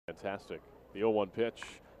Fantastic. The 0-1 pitch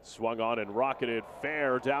swung on and rocketed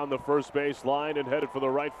fair down the first base line and headed for the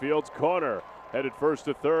right field's corner. Headed first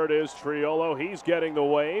to third is Triolo. He's getting the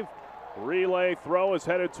wave. Relay throw is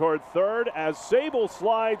headed toward third as Sable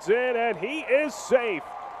slides in and he is safe.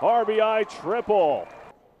 RBI triple.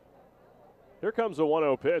 Here comes a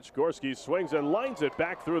 1-0 pitch. Gorski swings and lines it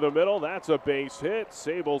back through the middle. That's a base hit.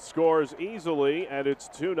 Sable scores easily, and it's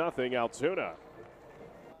 2-0 Altoona.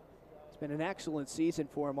 It's been an excellent season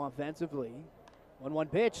for him offensively.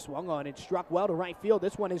 1-1 pitch, swung on and struck well to right field.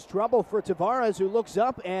 This one is trouble for Tavares, who looks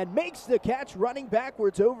up and makes the catch running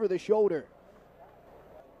backwards over the shoulder.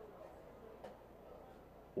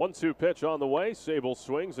 1-2 pitch on the way. Sable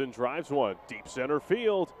swings and drives one. Deep center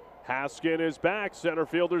field. Haskin is back. Center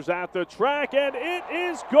fielder's at the track, and it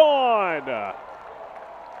is gone.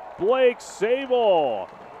 Blake Sable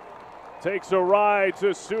takes a ride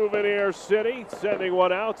to Souvenir City, sending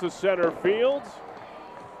one out to center field.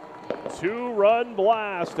 2-run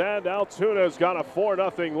blast, and Altoona's got a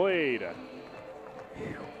 4-0 lead.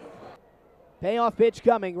 Payoff pitch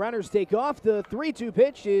coming. Runners take off. The 3-2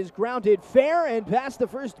 pitch is grounded fair and past the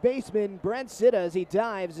first baseman, Brent Sitta, as he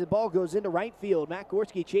dives. The ball goes into right field. Matt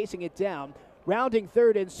Gorski chasing it down. Rounding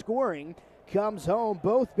third and scoring comes home.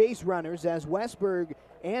 Both base runners as Westberg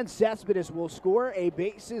and Cespedes will score a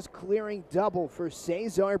bases clearing double for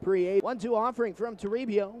Cesar Prieto. 1-2 offering from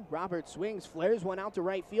Toribio. Robert swings, flares one out to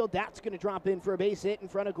right field. That's going to drop in for a base hit in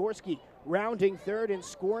front of Gorski. Rounding third and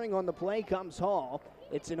scoring on the play comes Hall.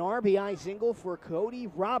 It's an RBI single for Cody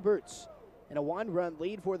Roberts and a 1-run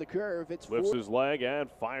lead for the Curve. It's lifts his leg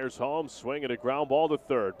and fires home, swinging a ground ball to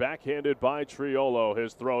third. Backhanded by Triolo.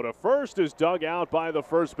 His throw to first is dug out by the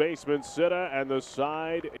first baseman, Sitta, and the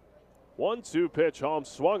side. 1-2 pitch home,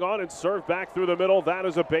 swung on and served back through the middle. That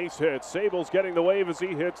is a base hit. Sable's getting the wave as he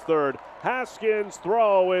hits third. Haskins'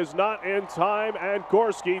 throw is not in time, and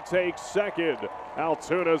Gorski takes second.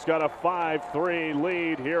 Altoona's got a 5-3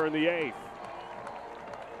 lead here in the 8th.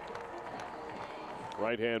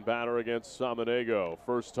 Right-hand batter against Samaniego.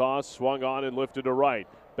 First toss, swung on and lifted to right.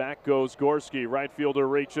 Back goes Gorski. Right fielder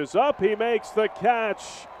reaches up. He makes the catch.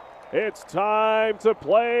 It's time to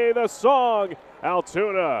play the song.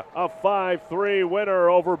 Altoona, a 5-3 winner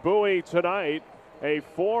over Bowie tonight. A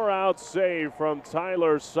 4-out save from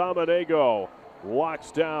Tyler Samaniego. Locks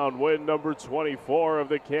down win number 24 of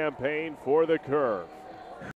the campaign for the Curve.